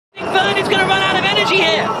Verne is going to run out of energy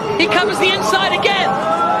here. He covers the inside again.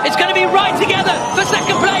 It's going to be right together for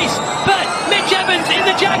second place. But Mitch Evans in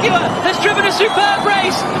the Jaguar has driven a superb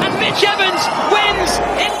race. And Mitch Evans wins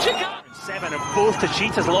in Jakarta. 7 and both the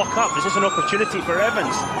cheetahs lock up. This is an opportunity for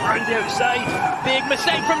Evans. Round the outside. Big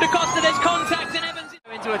mistake from Da Costa. There's contact and Evans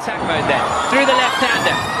into attack mode there. Through the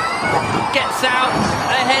left-hander. Gets out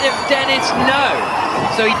ahead of Dennis. No.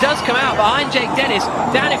 So he does come out behind Jake Dennis.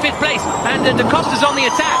 Down in 5th place. And Da Costa's on the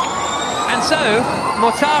attack. And so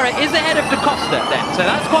Mortara is ahead of Da Costa then. So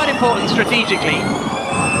that's quite important strategically.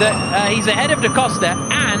 That he's ahead of Da Costa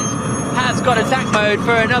and has got attack mode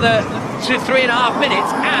for another 3.5 minutes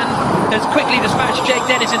and has quickly dispatched Jake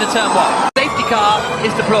Dennis into turn 1. Safety car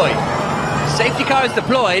is deployed. Safety car is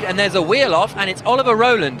deployed and there's a wheel off and it's Oliver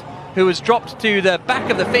Rowland who has dropped to the back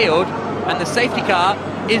of the field and the safety car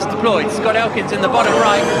is deployed. Scott Elkins in the bottom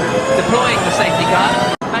right deploying the safety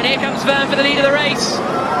car. And here comes Verne for the lead of the race.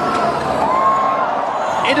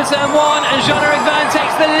 Into turn 1 and Jean-Eric Verne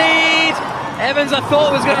takes the lead. Evans, I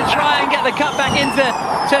thought, was going to try and get the cut back into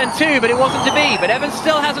turn 2, but it wasn't to be. But Evans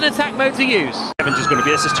still has an attack mode to use. Evans is going to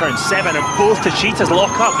be, this is turn 7 and both the cheetahs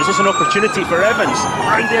lock up. This is an opportunity for Evans.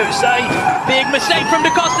 Round the outside. Big mistake from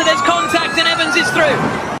Da Costa. There's contact and Evans is through.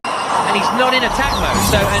 And he's not in attack mode.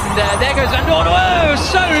 So, there goes Van Dorn. Oh,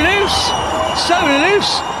 so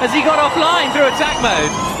loose as he got offline through attack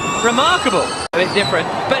mode. Remarkable. A bit different.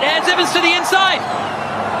 But heads Evans to the inside.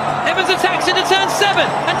 Evans attacks into turn 7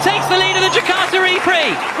 and takes the lead of the Jakarta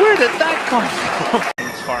E-Prix. Where did that come from?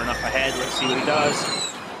 He's far enough ahead. Let's see what he does.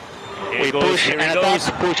 Here he goes. Push and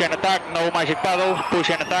attack. Push and attack. No magic paddle.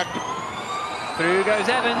 Push and attack. Through goes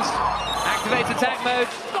Evans. Activates attack mode.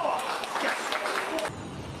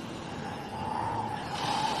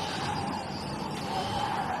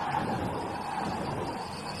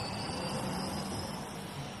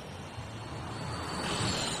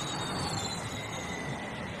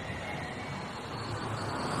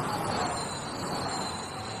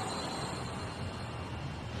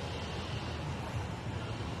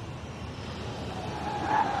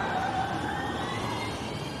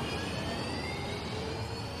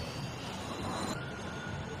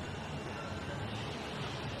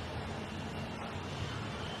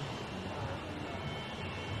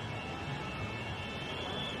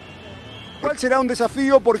 ¿Cuál será un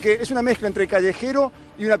desafío? Porque es una mezcla entre callejero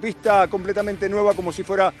y una pista completamente nueva, como si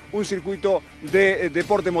fuera un circuito de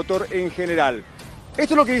deporte motor en general.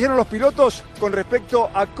 Esto es lo que dijeron los pilotos con respecto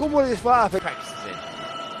a cómo les va a afectar.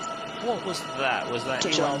 What was that? Was that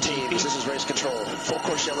A1 teams, this is race control. Full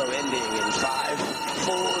course yellow ending in 5,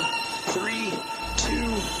 4, 3, 2,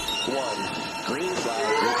 1. Green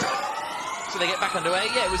flag, green flag. So they get back underway.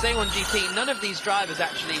 Yeah, it was A1GP. None of these drivers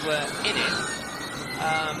actually were in it.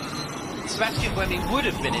 Sebastian Buemi would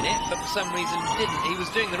have been in it, but for some reason didn't. He was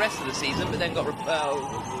doing the rest of the season, but then got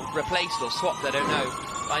replaced or swapped, I don't know,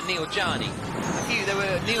 by Neil Jani. There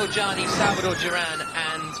were Neil Jani, Salvador Duran,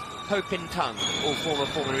 and Ho Pin Tung, all former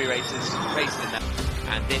Formula E racers, raced in that.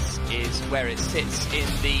 And this is where it sits in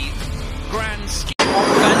the grand scheme.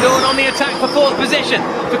 Van Dorn on the attack for 4th position.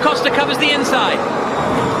 Da Costa covers the inside.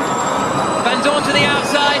 Van Dorn to the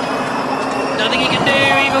outside. Nothing he can do,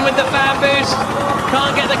 even with the fan boost.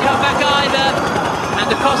 Can't get the cutback either. And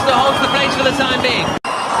Da Costa holds the place for the time being.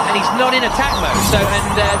 And he's not in attack mode. So,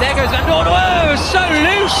 there goes Van Dorn. Oh, so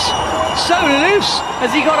loose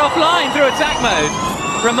as he got offline through attack mode.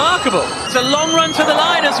 Remarkable. It's a long run to the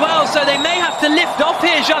line as well, so they may have to lift off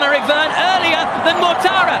here, Jean-Eric Verne, earlier than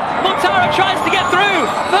Mortara. Mortara tries to get through.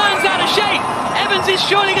 Verne's out of shape. Evans is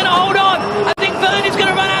surely going to hold on. I think Verne is going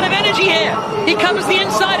to run out of energy here. He covers the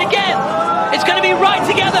inside again. It's going to be right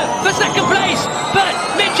together for second place. But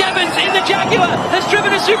Mitch Evans in the Jaguar has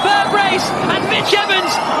driven a superb race. And Mitch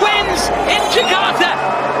Evans